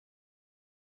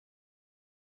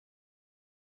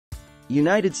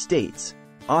United States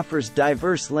offers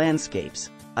diverse landscapes,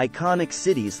 iconic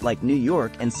cities like New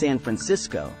York and San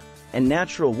Francisco, and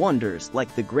natural wonders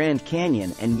like the Grand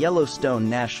Canyon and Yellowstone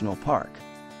National Park.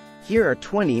 Here are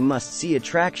 20 must-see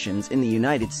attractions in the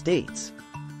United States.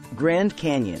 Grand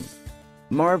Canyon.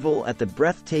 Marvel at the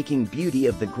breathtaking beauty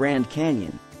of the Grand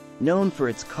Canyon, known for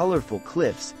its colorful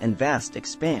cliffs and vast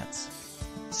expanse.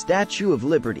 Statue of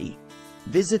Liberty.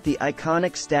 Visit the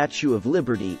iconic Statue of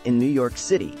Liberty in New York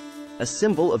City, a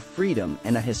symbol of freedom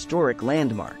and a historic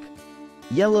landmark.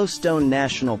 Yellowstone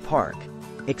National Park.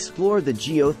 Explore the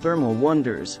geothermal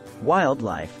wonders,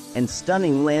 wildlife, and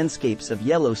stunning landscapes of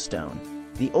Yellowstone,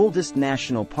 the oldest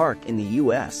national park in the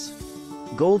U.S.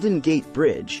 Golden Gate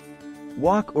Bridge.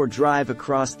 Walk or drive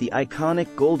across the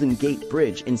iconic Golden Gate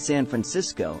Bridge in San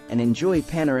Francisco and enjoy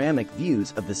panoramic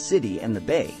views of the city and the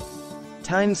bay.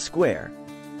 Times Square.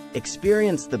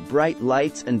 Experience the bright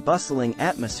lights and bustling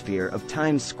atmosphere of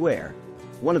Times Square,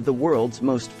 one of the world's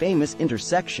most famous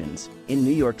intersections, in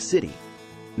New York City.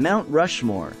 Mount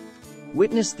Rushmore.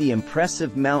 Witness the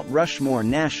impressive Mount Rushmore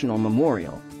National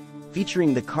Memorial,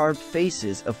 featuring the carved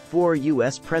faces of 4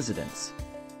 U.S. presidents.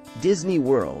 Disney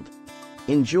World.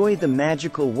 Enjoy the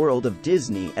magical world of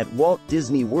Disney at Walt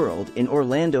Disney World in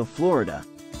Orlando, Florida,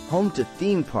 home to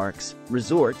theme parks,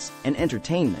 resorts, and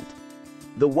entertainment.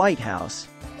 The White House.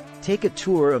 Take a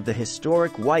tour of the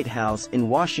historic White House in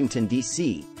Washington,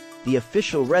 D.C., the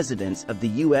official residence of the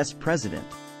U.S. President.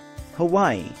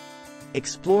 Hawaii.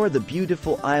 Explore the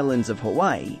beautiful islands of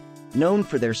Hawaii, known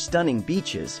for their stunning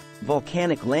beaches,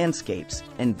 volcanic landscapes,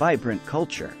 and vibrant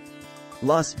culture.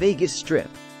 Las Vegas Strip.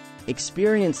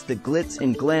 Experience the glitz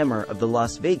and glamour of the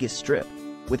Las Vegas Strip,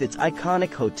 with its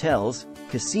iconic hotels,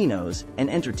 casinos, and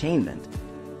entertainment.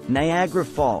 Niagara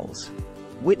Falls.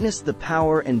 Witness the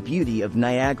power and beauty of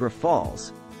Niagara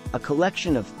Falls, a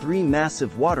collection of 3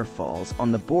 massive waterfalls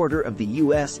on the border of the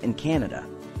U.S. and Canada.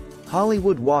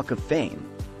 Hollywood Walk of Fame.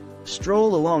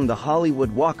 Stroll along the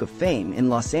Hollywood Walk of Fame in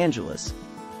Los Angeles,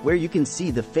 where you can see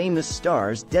the famous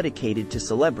stars dedicated to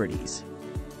celebrities.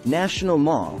 National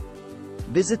Mall.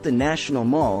 Visit the National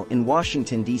Mall in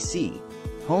Washington, D.C.,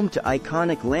 home to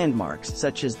iconic landmarks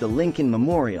such as the Lincoln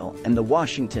Memorial and the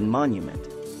Washington Monument.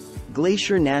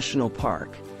 Glacier National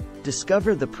Park.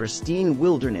 Discover the pristine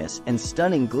wilderness and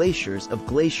stunning glaciers of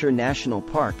Glacier National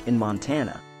Park in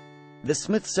Montana. The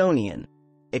Smithsonian.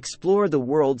 Explore the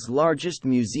world's largest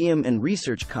museum and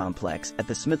research complex at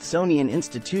the Smithsonian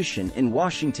Institution in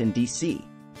Washington, D.C.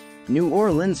 New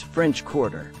Orleans French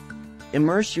Quarter.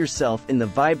 Immerse yourself in the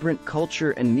vibrant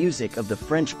culture and music of the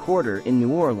French Quarter in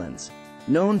New Orleans,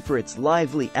 known for its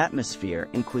lively atmosphere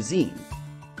and cuisine.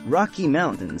 Rocky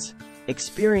Mountains.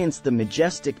 Experience the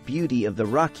majestic beauty of the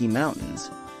Rocky Mountains,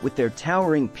 with their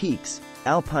towering peaks,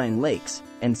 alpine lakes,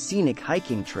 and scenic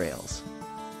hiking trails.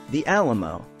 The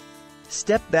Alamo.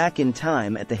 Step back in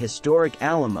time at the historic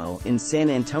Alamo in San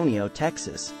Antonio,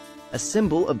 Texas, a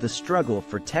symbol of the struggle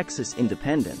for Texas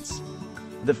independence.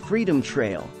 The Freedom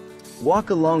Trail.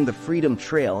 Walk along the Freedom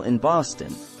Trail in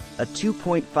Boston, a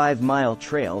 2.5-mile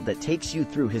trail that takes you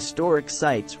through historic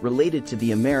sites related to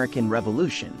the American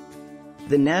Revolution.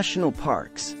 The National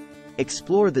Parks.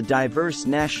 Explore the diverse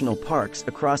national parks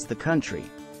across the country,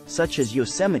 such as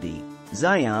Yosemite,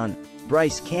 Zion,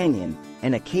 Bryce Canyon,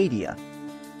 and Acadia,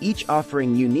 each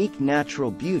offering unique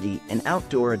natural beauty and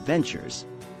outdoor adventures.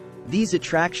 These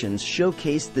attractions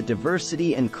showcase the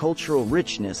diversity and cultural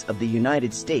richness of the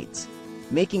United States,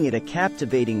 making it a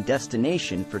captivating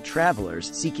destination for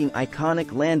travelers seeking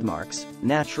iconic landmarks,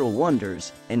 natural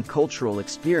wonders, and cultural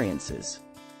experiences.